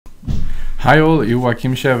Hi all,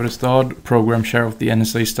 Joakim Kävrestad, Program Chair of the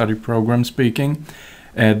NSA Study Program speaking.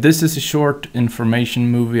 This is a short information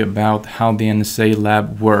movie about how the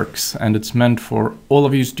NSA-lab works, and it's meant for all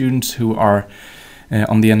of you students who are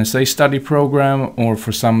on the NSA Study Program or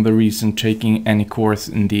for some other reason taking any course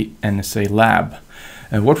in the NSA-lab.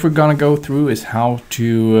 What we're gonna go through is how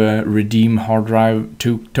to redeem hard drive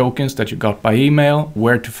tokens that you got by email,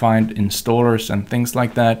 where to find installers and things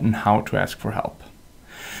like that, and how to ask for help.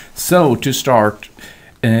 So to start,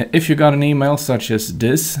 if you got an email such as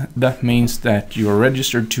this, that means that you are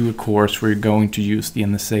registered to a course where you're going to use the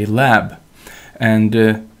NSA-lab.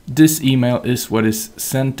 And this email is what is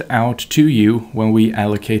sent out to you when we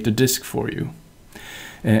allocate a disk for you.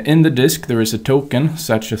 In the disk there is a token,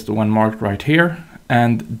 such as the one marked right here,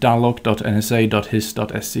 and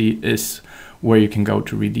dalloc.nsa.his.se is where you can go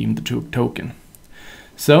to redeem the token.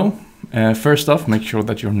 So, first off, make sure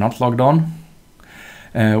that you're not logged on.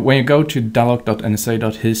 When you go to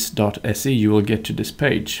dalloc.nsa.his.se, you will get to this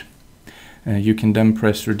page. You can then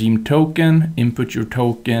press redeem token, input your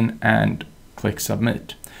token, and click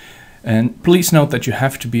submit. And please note that you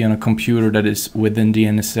have to be on a computer that is within the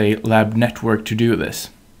NSA-lab network to do this.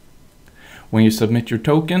 When you submit your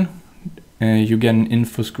token, you get an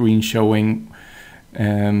info screen showing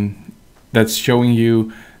that's showing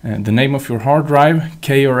you the name of your hard drive,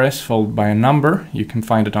 K or S followed by a number. You can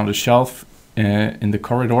find it on the shelf in the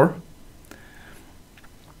corridor.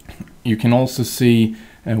 You can also see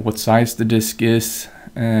what size the disk is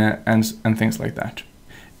and things like that.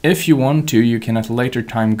 If you want to, you can at a later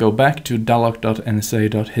time go back to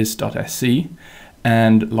dalloc.nsa.his.se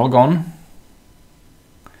and log on.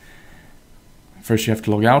 First you have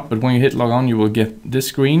to log out, but when you hit log on you will get this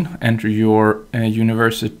screen, enter your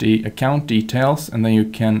university account details, and then you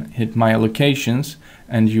can hit my allocations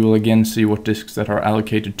and you will again see what disks that are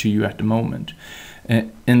allocated to you at the moment.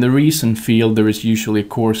 In the recent field there is usually a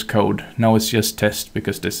course code. Now it's just test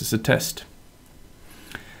because this is a test.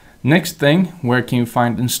 Next thing, where can you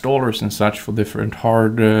find installers and such for different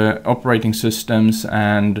hard operating systems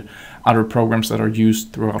and other programs that are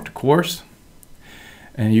used throughout the course?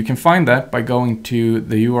 You can find that by going to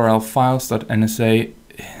the URL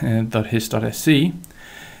files.nsa.his.se,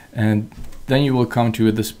 and then you will come to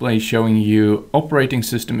a display showing you operating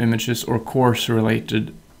system images or course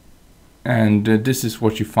related, and this is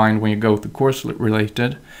what you find when you go to course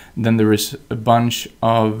related. Then there is a bunch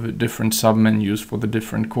of different submenus for the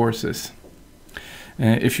different courses.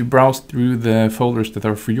 If you browse through the folders that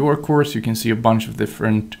are for your course, you can see a bunch of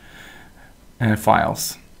different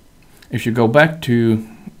files. If you go back to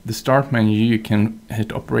the start menu, you can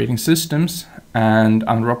hit operating systems, and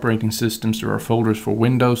under operating systems there are folders for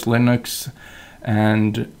Windows, Linux,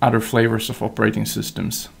 and other flavors of operating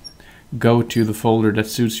systems. Go to the folder that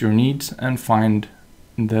suits your needs and find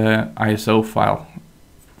the ISO file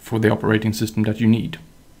for the operating system that you need.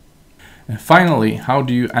 Finally, how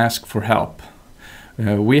do you ask for help?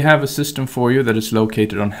 We have a system for you that is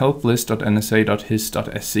located on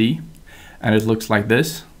helplist.nsa.his.se, and it looks like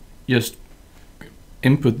this. Just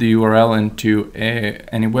input the URL into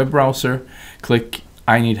any web browser, click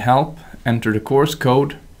I need help, enter the course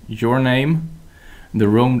code, your name, the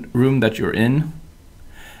room that you're in,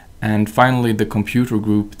 and finally the computer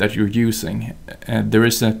group that you're using. There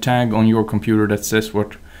is a tag on your computer that says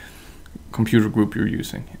what computer group you're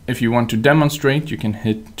using. If you want to demonstrate, you can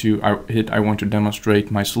hit I want to demonstrate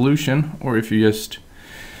my solution, or if you just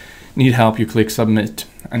need help you click submit,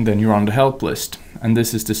 and then you're on the help list. And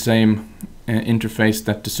this is the same interface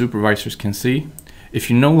that the supervisors can see.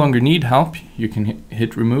 If you no longer need help, you can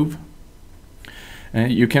hit remove.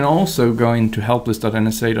 You can also go into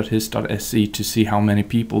helplist.nsa.his.se to see how many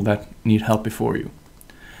people that need help before you.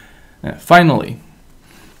 Finally,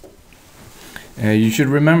 you should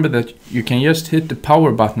remember that you can just hit the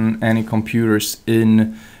power button on any computers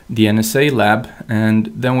in the NSA-lab,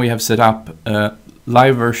 and then we have set up a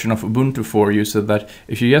live version of Ubuntu for you, so that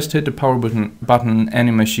if you just hit the power button on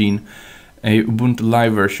any machine, a Ubuntu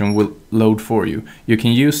live version will load for you. You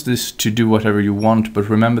can use this to do whatever you want, but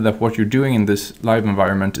remember that what you're doing in this live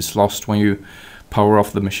environment is lost when you power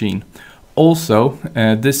off the machine. Also,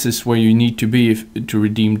 this is where you need to be to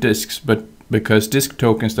redeem disks, but because disk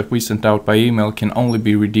tokens that we sent out by email can only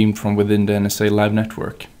be redeemed from within the NSA-lab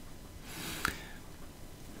network.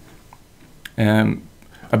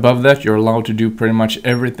 Above that, you're allowed to do pretty much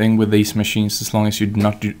everything with these machines as long as you do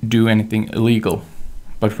not do anything illegal.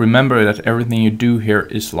 But remember that everything you do here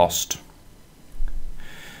is lost.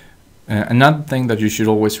 Another thing that you should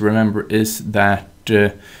always remember is that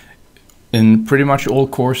In pretty much all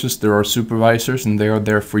courses there are supervisors, and they are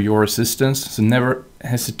there for your assistance, so never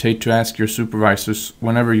hesitate to ask your supervisors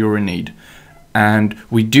whenever you're in need. And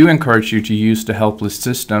we do encourage you to use the help list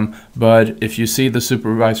system, but if you see the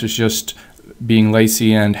supervisors just being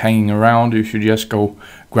lazy and hanging around, you should just go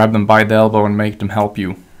grab them by the elbow and make them help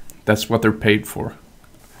you. That's what they're paid for.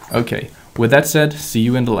 Okay, with that said, see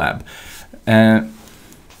you in the lab.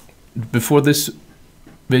 Before this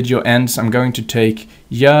video ends, I'm going to take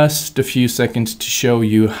just a few seconds to show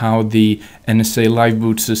you how the NSA live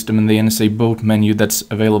boot system and the NSA boot menu that's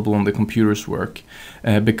available on the computers work.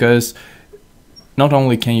 Because not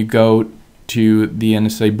only can you go to the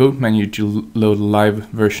NSA boot menu to load a live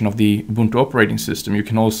version of the Ubuntu operating system, you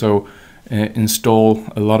can also install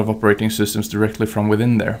a lot of operating systems directly from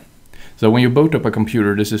within there. So when you boot up a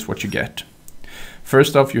computer, this is what you get.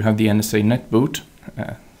 First off, you have the NSA netboot,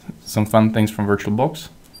 some fun things from VirtualBox.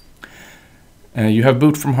 You have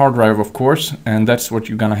boot from hard drive, of course, and that's what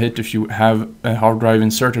you're gonna hit if you have a hard drive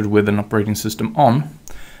inserted with an operating system on.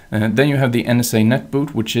 Then you have the NSA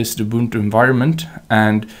netboot, which is the Ubuntu environment,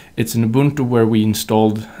 and it's an Ubuntu where we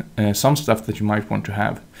installed some stuff that you might want to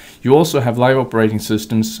have. You also have live operating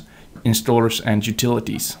systems, installers, and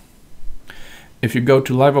utilities. If you go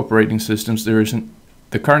to live operating systems, there is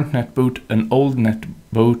the current netboot, an old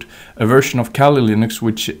netboot, a version of Kali Linux,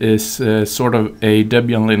 which is sort of a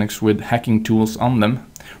Debian Linux with hacking tools on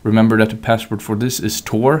them. Remember that the password for this is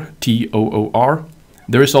Tor, T-O-O-R.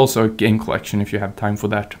 There is also a game collection if you have time for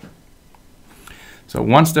that. So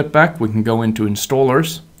one step back, we can go into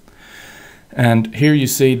installers. And here you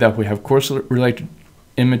see that we have course-related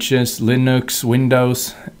images, Linux,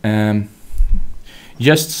 Windows,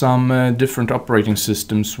 just some different operating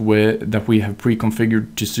systems that we have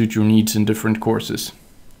pre-configured to suit your needs in different courses.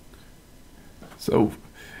 So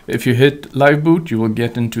if you hit live boot, you will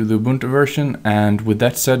get into the Ubuntu version, and with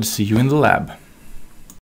that said, see you in the lab.